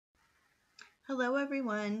Hello,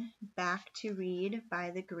 everyone. Back to read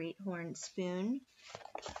by the Great Horn Spoon,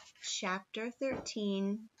 Chapter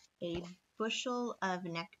 13, A Bushel of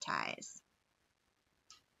Neckties.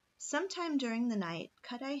 Sometime during the night,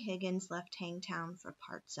 Cut-Eye Higgins left Hangtown for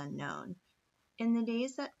parts unknown. In the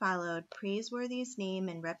days that followed, Praiseworthy's name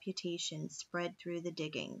and reputation spread through the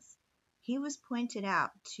diggings. He was pointed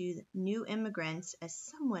out to new immigrants as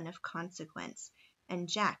someone of consequence, and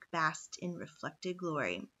Jack basked in reflected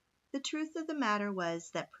glory. The truth of the matter was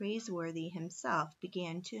that Praiseworthy himself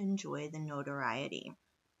began to enjoy the notoriety.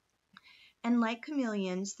 And like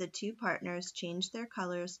chameleons, the two partners changed their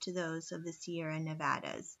colors to those of the Sierra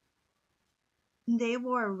Nevadas. They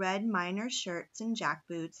wore red miner shirts and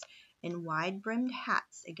jackboots and wide-brimmed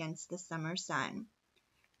hats against the summer sun.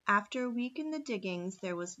 After a week in the diggings,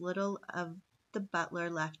 there was little of the butler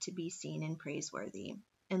left to be seen in Praiseworthy,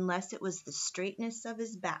 unless it was the straightness of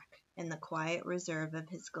his back and the quiet reserve of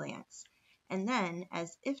his glance. And then,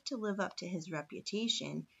 as if to live up to his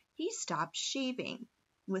reputation, he stopped shaving.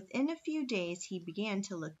 Within a few days he began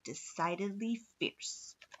to look decidedly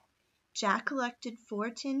fierce. Jack collected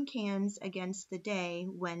 4 tin cans against the day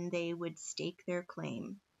when they would stake their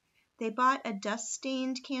claim. They bought a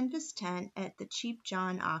dust-stained canvas tent at the Cheap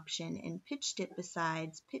John auction and pitched it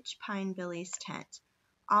beside Pitch Pine Billy's tent.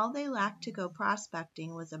 All they lacked to go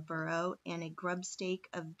prospecting was a burro and a grubstake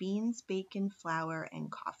of beans, bacon, flour, and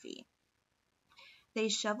coffee. They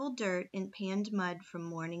shoveled dirt and panned mud from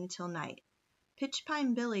morning till night. Pitch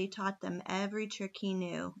Pine Billy taught them every trick he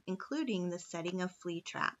knew, including the setting of flea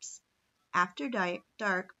traps. After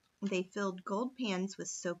dark, they filled gold pans with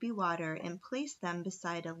soapy water and placed them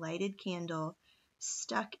beside a lighted candle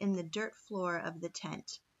stuck in the dirt floor of the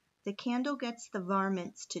tent. "The candle gets the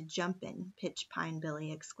varmints to jumpin'," Pitch Pine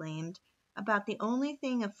Billy exclaimed. "About the only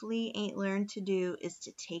thing a flea ain't learned to do is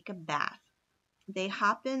to take a bath. They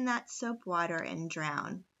hop in that soap water and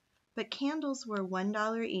drown." But candles were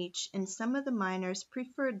 $1 each, and some of the miners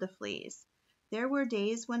preferred the fleas. There were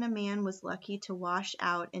days when a man was lucky to wash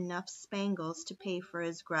out enough spangles to pay for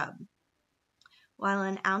his grub. While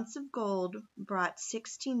an ounce of gold brought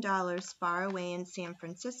 $16 far away in San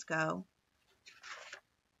Francisco,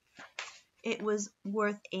 it was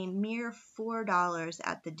worth a mere $4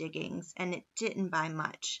 at the diggings, and it didn't buy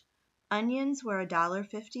much. Onions were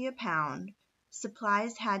 $1.50 a pound.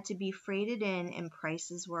 Supplies had to be freighted in, and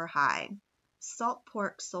prices were high. Salt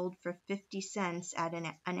pork sold for 50 cents at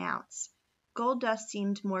an ounce. Gold dust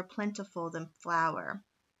seemed more plentiful than flour.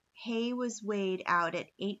 Hay was weighed out at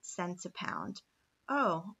 8 cents a pound.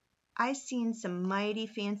 "Oh, I seen some mighty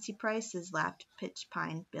fancy prices," laughed Pitch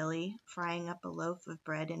Pine Billy, frying up a loaf of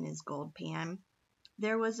bread in his gold pan.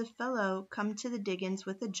 "There was a fellow come to the diggins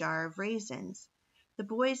with a jar of raisins. The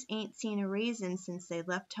boys ain't seen a raisin since they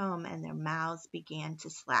left home, and their mouths began to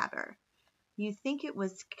slaver. You'd think it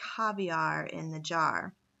was caviar in the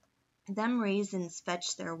jar. Them raisins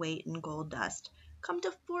fetched their weight in gold dust, come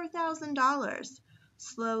to $4,000.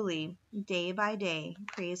 Slowly, day by day,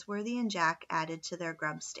 Praiseworthy and Jack added to their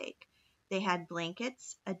grubstake. They had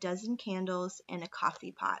blankets, a dozen candles, and a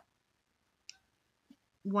coffee pot.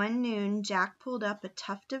 One noon Jack pulled up a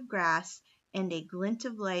tuft of grass, and a glint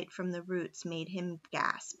of light from the roots made him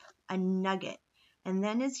gasp. A nugget! And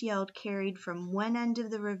then his yell carried from one end of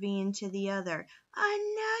the ravine to the other.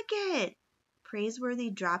 "A nugget!" Praiseworthy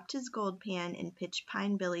dropped his gold pan, and Pitch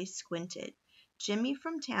Pine Billy squinted. Jimmy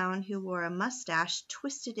from town, who wore a mustache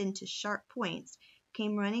twisted into sharp points,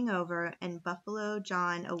 came running over, and Buffalo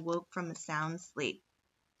John awoke from a sound sleep.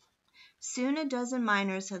 Soon a dozen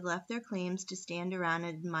miners had left their claims to stand around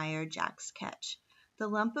and admire Jack's catch. The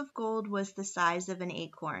lump of gold was the size of an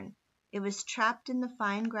acorn. It was trapped in the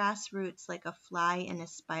fine grass roots like a fly in a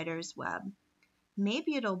spider's web.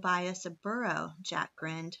 "Maybe it'll buy us a burro," Jack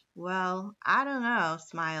grinned. "Well, I don't know,"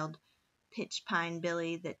 smiled Pitch Pine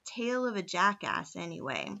Billy. "The tail of a jackass,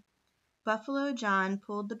 anyway." Buffalo John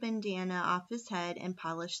pulled the bandana off his head and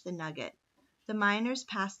polished the nugget. The miners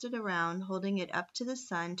passed it around, holding it up to the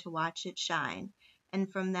sun to watch it shine, and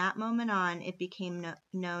from that moment on it became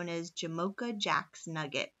known as Jamocha Jack's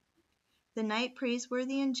Nugget. The night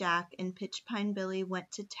Praiseworthy and Jack and Pitch Pine Billy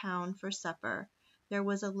went to town for supper, there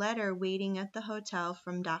was a letter waiting at the hotel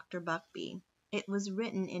from Dr. Buckbee. It was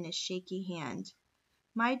written in a shaky hand.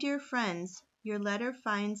 "My dear friends, your letter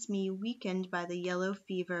finds me weakened by the yellow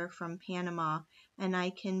fever from Panama, and I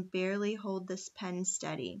can barely hold this pen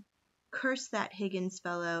steady. Curse that Higgins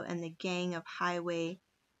fellow and the gang of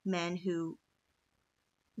highwaymen you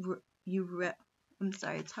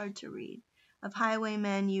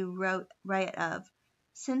write of.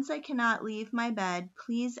 Since I cannot leave my bed,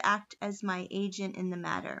 please act as my agent in the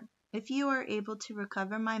matter. If you are able to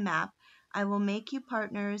recover my map, I will make you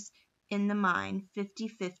partners in the mine,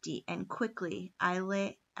 50-50, and quickly.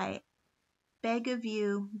 I beg of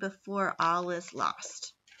you before all is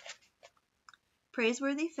lost."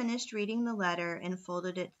 Praiseworthy finished reading the letter and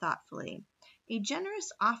folded it thoughtfully. "A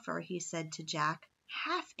generous offer," he said to Jack.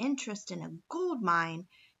 "Half interest in a gold mine."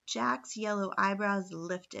 Jack's yellow eyebrows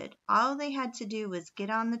lifted. All they had to do was get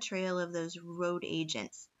on the trail of those road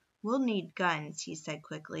agents. "We'll need guns," he said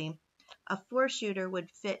quickly. A 4-shooter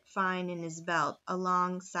would fit fine in his belt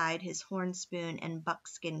alongside his horn spoon and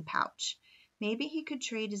buckskin pouch. Maybe he could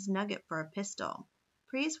trade his nugget for a pistol.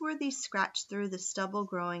 Praiseworthy scratched through the stubble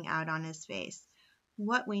growing out on his face.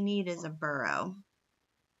 "What we need is a burro."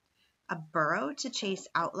 "A burro to chase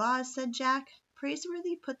outlaws?" said Jack.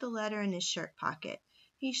 Praiseworthy put the letter in his shirt pocket.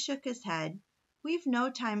 He shook his head. "We've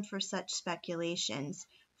no time for such speculations.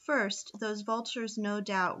 First, those vultures no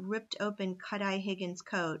doubt ripped open Cut-Eye Higgins'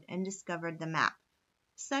 coat and discovered the map.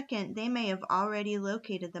 Second, they may have already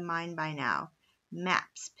located the mine by now."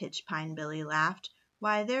 "Maps," Pitch-Pine Billy laughed.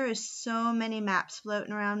 "Why, there is so many maps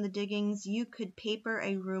floating around the diggings you could paper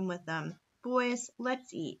a room with them. Boys,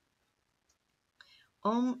 let's eat."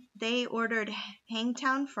 They ordered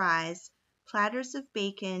Hangtown fries, platters of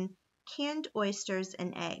bacon, canned oysters,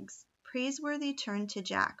 and eggs. Praiseworthy turned to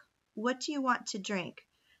Jack. "What do you want to drink?"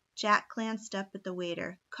 Jack glanced up at the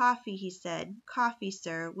waiter. "Coffee," he said. "Coffee,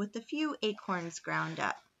 sir, with a few acorns ground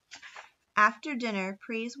up." After dinner,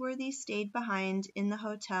 Praiseworthy stayed behind in the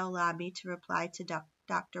hotel lobby to reply to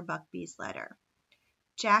Dr. Buckbee's letter.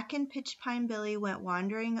 Jack and Pitch-Pine Billy went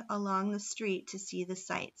wandering along the street to see the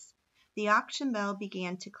sights. The auction bell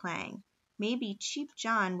began to clang. Maybe Cheap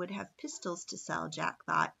John would have pistols to sell, Jack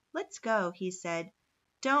thought. "Let's go," he said.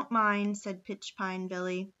 "Don't mind," said Pitch-Pine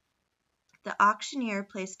Billy. The auctioneer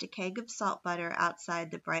placed a keg of salt butter outside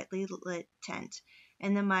the brightly lit tent,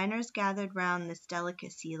 and the miners gathered round this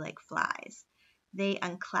delicacy like flies. They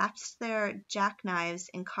unclasped their jackknives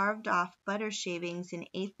and carved off butter shavings and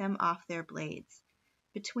ate them off their blades.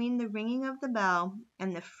 Between the ringing of the bell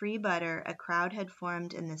and the free butter a crowd had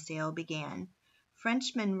formed and the sale began.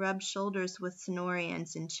 Frenchmen rubbed shoulders with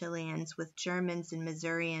Sonorians and Chileans, with Germans and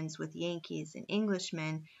Missourians, with Yankees and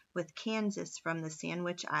Englishmen, with Kansas from the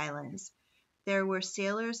Sandwich Islands. There were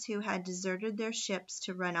sailors who had deserted their ships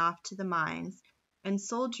to run off to the mines, and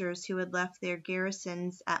soldiers who had left their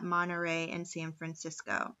garrisons at Monterey and San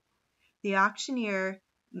Francisco. The auctioneer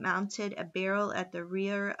mounted a barrel at the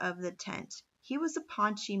rear of the tent. He was a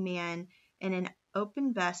paunchy man in an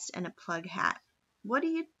open vest and a plug hat. What do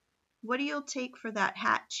you take for that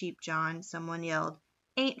hat, Cheap John?" someone yelled.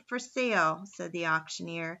 "Ain't for sale," said the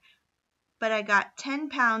auctioneer, "but I got 10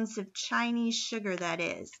 pounds of Chinese sugar, that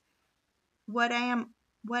is. What am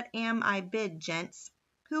I bid, gents?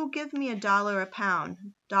 Who'll give me $1 a pound?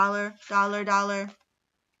 Dollar, dollar, dollar.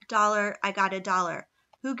 Dollar, I got $1.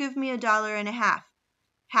 Who give me $1.50?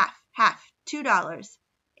 Half, $2.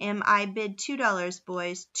 Am I bid $2,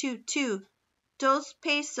 boys? Two. "Dos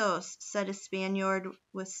pesos," said a Spaniard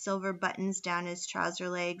with silver buttons down his trouser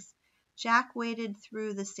legs. Jack waded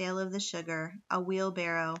through the sale of the sugar, a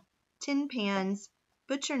wheelbarrow, tin pans,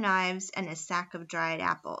 butcher knives, and a sack of dried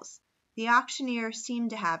apples. The auctioneer seemed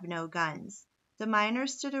to have no guns. The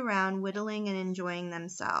miners stood around whittling and enjoying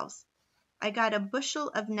themselves. "I got a bushel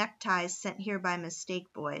of neckties sent here by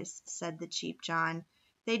mistake, boys," said the Cheap John.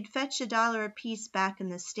 "They'd fetch $1 apiece back in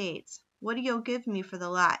the States. What'll you give me for the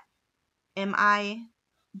lot? Am I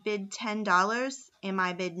bid $10? Am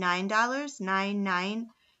I bid $9? Nine.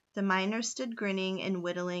 The miners stood grinning and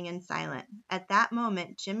whittling and silent. At that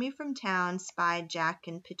moment Jimmy from town spied Jack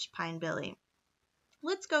and Pitch-Pine Billy.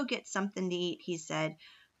 "Let's go get something to eat," he said.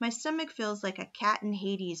 "My stomach feels like a cat in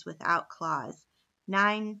Hades without claws."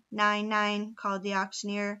 Nine, called the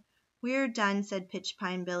auctioneer. "We're done," said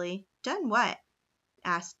Pitch-Pine Billy. "Done what?"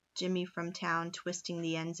 asked Jimmy from town, twisting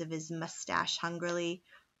the ends of his mustache hungrily.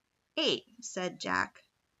 "Eight," said Jack.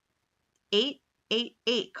 Eight,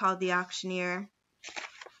 called the auctioneer.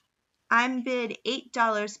 "I'm bid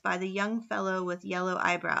 $8 by the young fellow with yellow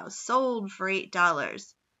eyebrows. Sold for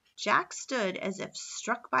 $8. Jack stood as if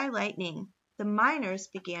struck by lightning. The miners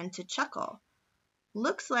began to chuckle.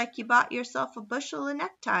 "Looks like you bought yourself a bushel of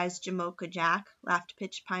neckties, Jamocha Jack," laughed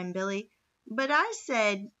Pitch-Pine Billy. "But I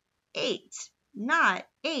said 8, not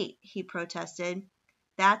 8, he protested.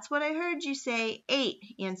 "That's what I heard you say,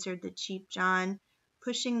 8, answered the Cheap John,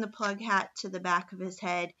 pushing the plug hat to the back of his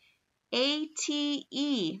head.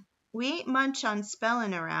 "ATE. We ain't much on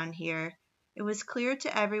spelling around here." It was clear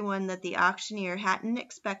to everyone that the auctioneer hadn't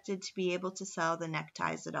expected to be able to sell the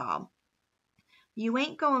neckties at all. "You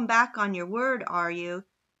ain't going back on your word, are you?"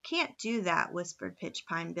 Can't do that, whispered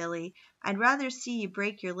Pitchpine Billy. I'd rather see you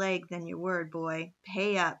break your leg than your word, boy.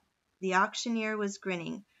 Pay up. The auctioneer was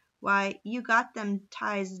grinning. Why, you got them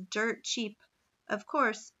ties dirt cheap. Of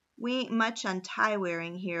course, we ain't much on tie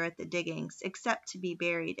wearing here at the diggings, except to be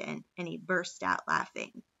buried in, and he burst out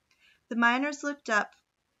laughing. The miners looked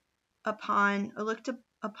upon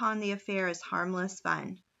the affair as harmless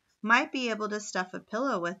fun. Might be able to stuff a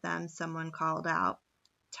pillow with them, someone called out.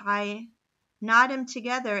 Knot 'em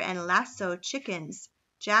together and lasso chickens.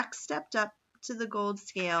 Jack stepped up to the gold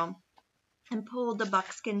scale and pulled the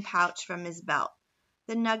buckskin pouch from his belt.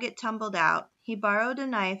 The nugget tumbled out. He borrowed a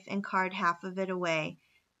knife and carved half of it away,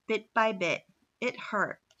 bit by bit. It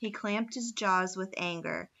hurt. He clamped his jaws with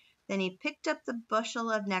anger. Then he picked up the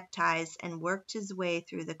bushel of neckties and worked his way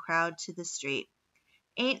through the crowd to the street.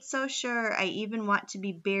 Ain't so sure I even want to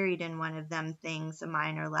be buried in one of them things, a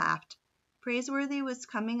miner laughed. Praiseworthy was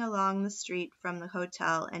coming along the street from the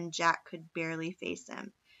hotel, and Jack could barely face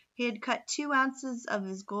him. He had cut 2 ounces of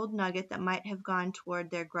his gold nugget that might have gone toward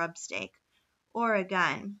their grub stake, or a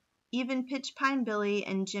gun. Even Pitchpine Billy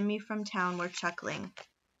and Jimmy from town were chuckling.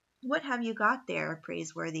 What have you got there?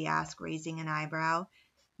 Praiseworthy asked, raising an eyebrow.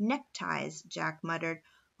 Neckties, Jack muttered.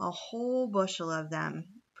 A whole bushel of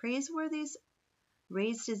them. Praiseworthy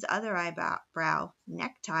raised his other eyebrow.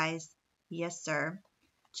 Neckties? Yes, sir.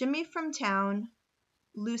 Jimmy from town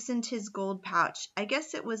loosened his gold pouch. I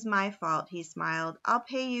guess it was my fault, he smiled. I'll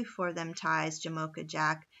pay you for them ties, Jamoka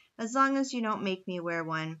Jack, as long as you don't make me wear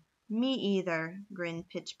one. Me either, grinned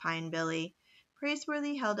Pitchpine Billy.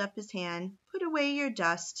 Praiseworthy held up his hand. Put away your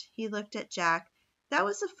dust. He looked at Jack. That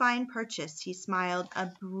was a fine purchase, he smiled. A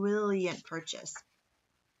brilliant purchase.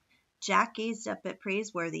 Jack gazed up at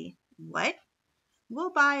Praiseworthy. What?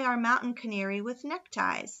 We'll buy our mountain canary with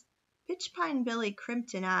neckties. Pitchpine Billy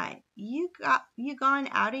crimped an eye. You gone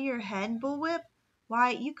out of your head, Bullwhip? Why,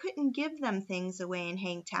 you couldn't give them things away in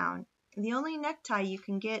Hangtown. The only necktie you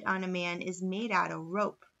can get on a man is made out of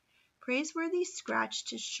rope. Praiseworthy scratched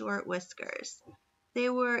his short whiskers. They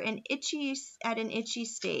were at an itchy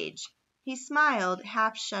stage. He smiled,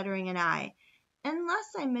 half shuddering an eye.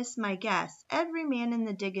 Unless I miss my guess, every man in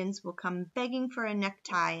the diggings will come begging for a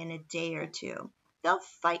necktie in a day or 2. They'll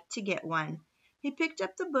fight to get one. He picked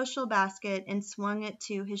up the bushel basket and swung it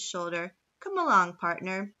to his shoulder. Come along,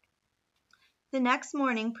 partner. The next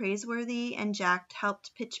morning, Praiseworthy and Jack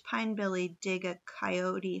helped Pitchpine Billy dig a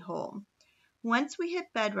coyote hole. Once we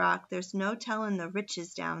hit bedrock, there's no tellin' the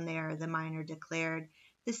riches down there, the miner declared.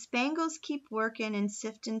 The Spangles keep workin' and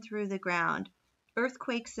siftin' through the ground,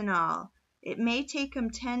 earthquakes and all. It may take 'em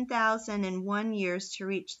 10,001 years to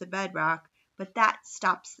reach the bedrock, but that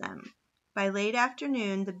stops them. By late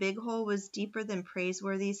afternoon, the big hole was deeper than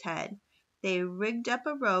Praiseworthy's head. They rigged up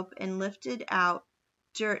a rope and lifted out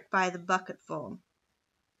dirt by the bucketful.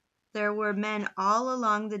 There were men all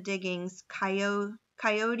along the diggings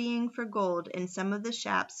coyoteing for gold, and some of the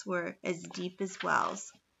shafts were as deep as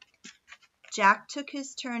wells. Jack took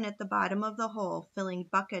his turn at the bottom of the hole, filling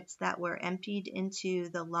buckets that were emptied into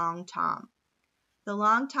the Long Tom. The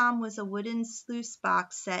Long Tom was a wooden sluice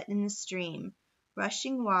box set in the stream.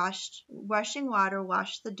 Rushing water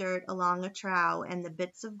washed the dirt along a trough, and the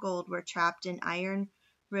bits of gold were trapped in iron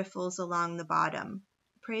riffles along the bottom.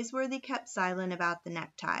 Praiseworthy kept silent about the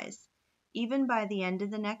neckties. Even by the end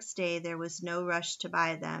of the next day there was no rush to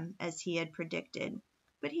buy them, as he had predicted,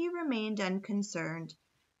 but he remained unconcerned.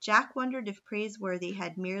 Jack wondered if Praiseworthy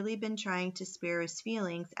had merely been trying to spare his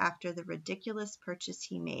feelings after the ridiculous purchase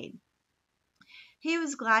he made. He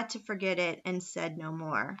was glad to forget it and said no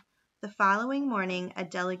more. The following morning a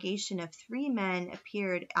delegation of 3 men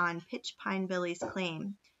appeared on Pitchpine Billy's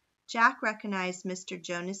claim. Jack recognized Mr.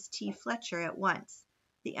 Jonas T. Fletcher at once.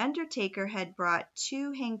 The undertaker had brought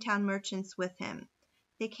 2 Hangtown merchants with him.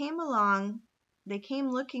 They came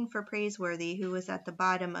looking for Praiseworthy, who was at the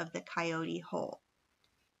bottom of the coyote hole.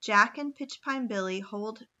 Jack and Pitchpine Billy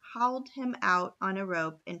hauled him out on a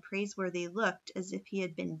rope, and Praiseworthy looked as if he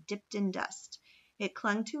had been dipped in dust. It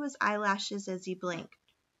clung to his eyelashes as he blinked.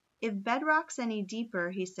 If bedrock's any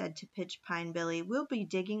deeper, he said to Pitchpine Billy, we'll be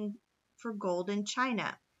digging for gold in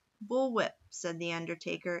China. Bullwhip, said the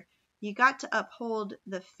undertaker. You got to uphold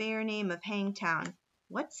the fair name of Hangtown.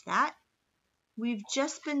 What's that? We've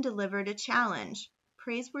just been delivered a challenge.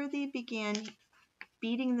 Praiseworthy began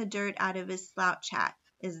beating the dirt out of his slouch hat.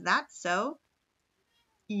 Is that so?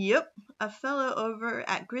 Yep. A fellow over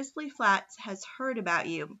at Grizzly Flats has heard about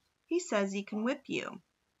you. He says he can whip you.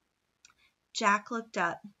 Jack looked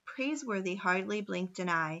up. Praiseworthy hardly blinked an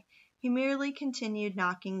eye. He merely continued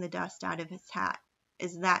knocking the dust out of his hat.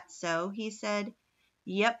 Is that so? He said.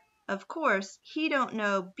 Yep. Of course, he don't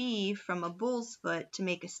know B from a bull's foot to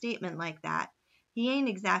make a statement like that. He ain't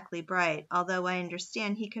exactly bright, although I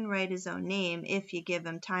understand he can write his own name if you give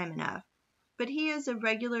him time enough. But he is a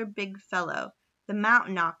regular big fellow, the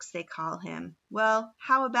mountain ox they call him. Well,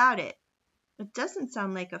 how about it? It doesn't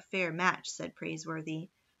sound like a fair match, said Praiseworthy.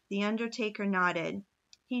 The undertaker nodded.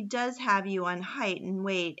 He does have you on height and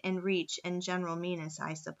weight and reach and general meanness,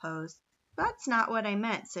 I suppose. That's not what I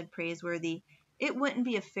meant, said Praiseworthy. It wouldn't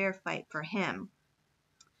be a fair fight for him.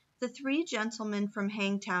 The three gentlemen from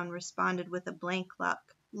Hangtown responded with a blank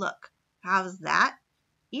look. How's that?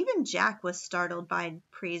 Even Jack was startled by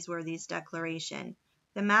Praiseworthy's declaration.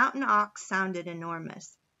 The mountain ox sounded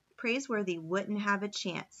enormous. Praiseworthy wouldn't have a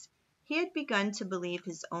chance. He had begun to believe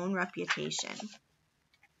his own reputation.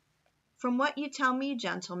 From what you tell me,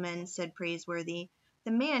 gentlemen, said Praiseworthy,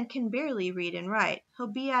 the man can barely read and write. He'll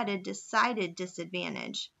be at a decided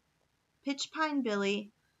disadvantage. Pitchpine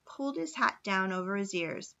Billy pulled his hat down over his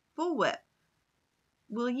ears. Bullwhip,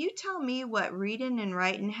 will you tell me what readin' and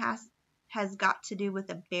writin' has got to do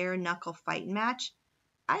with a bare-knuckle fightin' match?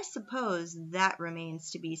 I suppose that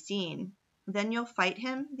remains to be seen. Then you'll fight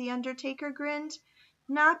him? The undertaker grinned.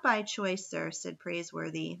 Not by choice, sir, said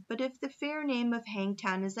Praiseworthy, but if the fair name of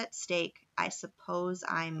Hangtown is at stake, I suppose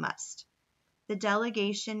I must. The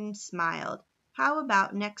delegation smiled. How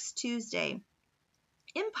about next Tuesday?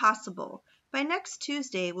 Impossible. By next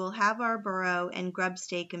Tuesday we'll have our burro and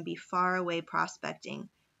grubstake and be far away prospecting.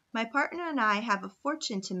 My partner and I have a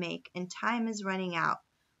fortune to make, and time is running out.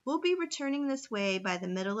 We'll be returning this way by the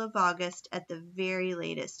middle of August at the very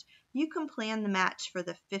latest. You can plan the match for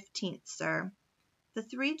the 15th, sir. The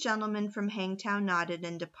three gentlemen from Hangtown nodded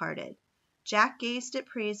and departed. Jack gazed at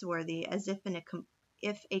Praiseworthy as if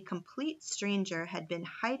a complete stranger had been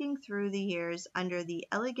hiding through the years under the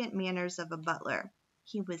elegant manners of a butler.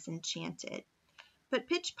 He was enchanted. But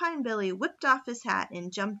Pitchpine Billy whipped off his hat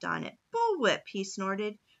and jumped on it. Bullwhip, he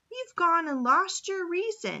snorted. You've gone and lost your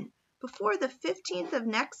reason. Before the 15th of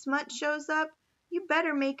next month shows up, you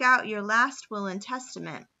better make out your last will and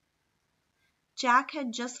testament. Jack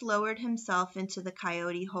had just lowered himself into the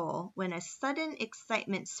coyote hole when a sudden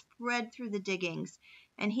excitement spread through the diggings,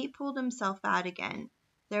 and he pulled himself out again.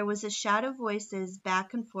 There was a shout of voices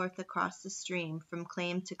back and forth across the stream from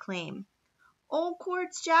claim to claim. Old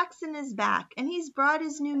Quartz Jackson is back, and he's brought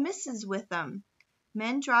his new missus with him.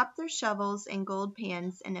 Men dropped their shovels and gold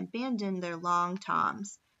pans and abandoned their long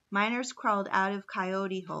toms. Miners crawled out of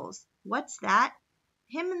coyote holes. What's that?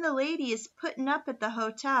 Him and the lady is putting up at the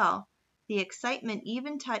hotel. The excitement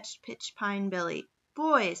even touched Pitchpine Billy.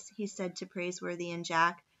 Boys, he said to Praiseworthy and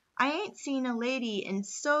Jack, I ain't seen a lady in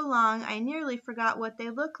so long I nearly forgot what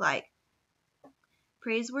they look like.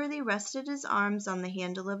 Praiseworthy rested his arms on the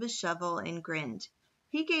handle of his shovel and grinned.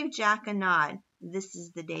 He gave Jack a nod. This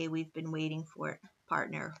is the day we've been waiting for,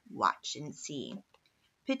 partner. Watch and see.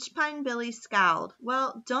 Pitchpine Billy scowled.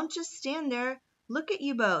 Well, don't just stand there. Look at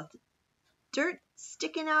you both. Dirt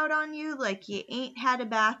sticking out on you like you ain't had a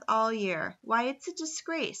bath all year. Why, it's a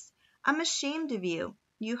disgrace. I'm ashamed of you.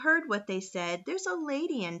 You heard what they said. There's a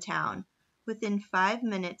lady in town. Within 5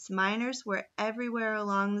 minutes, miners were everywhere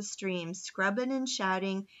along the stream, scrubbing and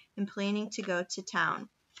shouting and planning to go to town.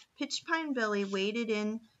 Pitchpine Billy waded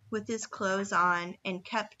in with his clothes on and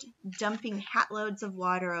kept dumping hatloads of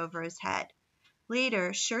water over his head.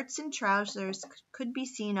 Later, shirts and trousers could be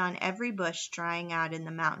seen on every bush drying out in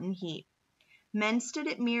the mountain heat. Men stood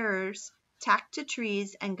at mirrors tacked to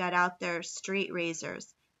trees and got out their straight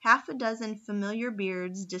razors. Half a dozen familiar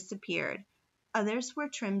beards disappeared. Others were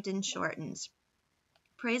trimmed and shortened.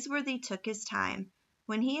 Praiseworthy took his time.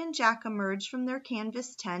 When he and Jack emerged from their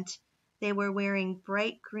canvas tent, they were wearing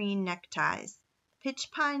bright green neckties.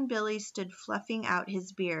 Pitchpine Billy stood fluffing out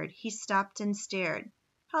his beard. He stopped and stared.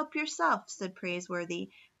 Help yourself, said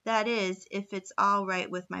Praiseworthy. That is, if it's all right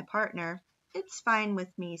with my partner. It's fine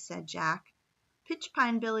with me, said Jack.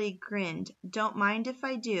 Pitchpine Billy grinned. Don't mind if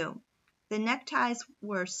I do. The neckties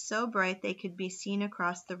were so bright they could be seen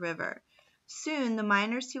across the river. Soon the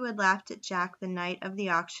miners who had laughed at Jack the night of the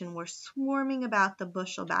auction were swarming about the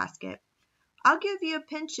bushel basket. I'll give you a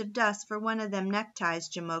pinch of dust for one of them neckties,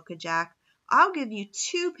 Jamoka Jack. I'll give you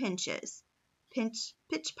 2 pinches.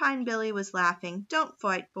 Pitchpine Billy was laughing. Don't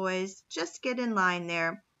fight, boys. Just get in line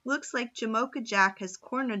there. Looks like Jamoka Jack has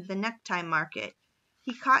cornered the necktie market.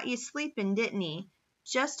 He caught you sleeping, didn't he?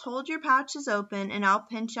 Just hold your pouches open and I'll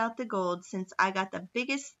pinch out the gold since I got the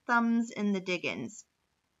biggest thumbs in the diggins.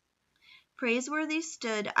 Praiseworthy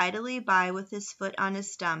stood idly by with his foot on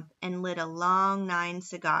his stump and lit a long 9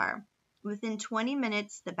 cigar. Within 20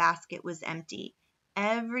 minutes the basket was empty.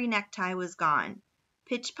 Every necktie was gone.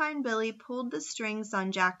 Pitchpine Billy pulled the strings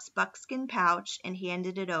on Jack's buckskin pouch and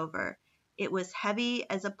handed it over. It was heavy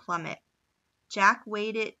as a plummet. Jack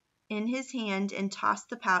weighed it in his hand and tossed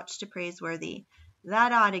the pouch to Praiseworthy.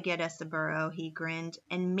 "That ought to get us a burro," he grinned.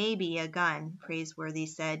 "And maybe a gun," Praiseworthy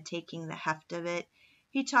said, taking the heft of it.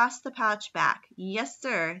 He tossed the pouch back. "Yes,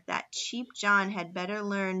 sir, that cheap John had better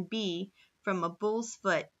learn B from a bull's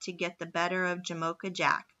foot to get the better of Jamocha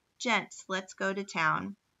Jack. Gents, let's go to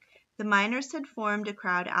town." The miners had formed a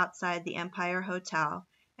crowd outside the Empire Hotel,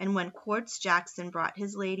 and when Quartz Jackson brought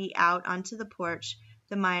his lady out onto the porch,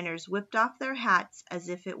 the miners whipped off their hats as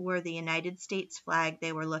if it were the United States flag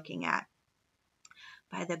they were looking at.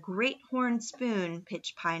 "By the great horn spoon,"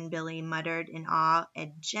 Pitchpine Billy muttered in awe,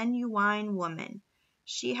 "a genuine woman."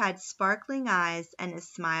 She had sparkling eyes and a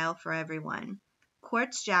smile for everyone.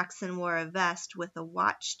 Quartz Jackson wore a vest with a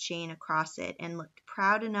watch chain across it and looked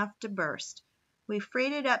proud enough to burst. "We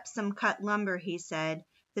freighted up some cut lumber," he said.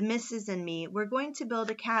 "The missus and me, we're going to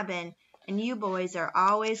build a cabin, and you boys are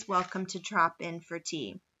always welcome to drop in for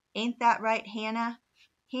tea. Ain't that right, Hannah?"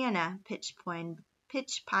 "Hannah,"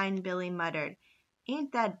 Pitchpine Billy muttered.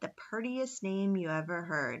 "Ain't that the purtiest name you ever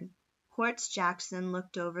heard?" Quartz Jackson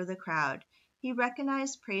looked over the crowd. He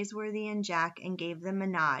recognized Praiseworthy and Jack and gave them a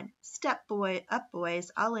nod. "Step up,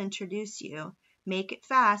 boys. I'll introduce you. Make it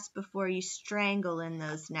fast before you strangle in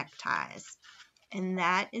those neckties." And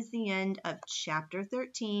that is the end of Chapter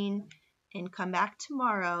 13. And come back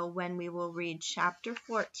tomorrow when we will read Chapter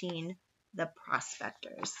 14, The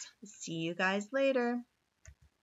Prospectors. See you guys later.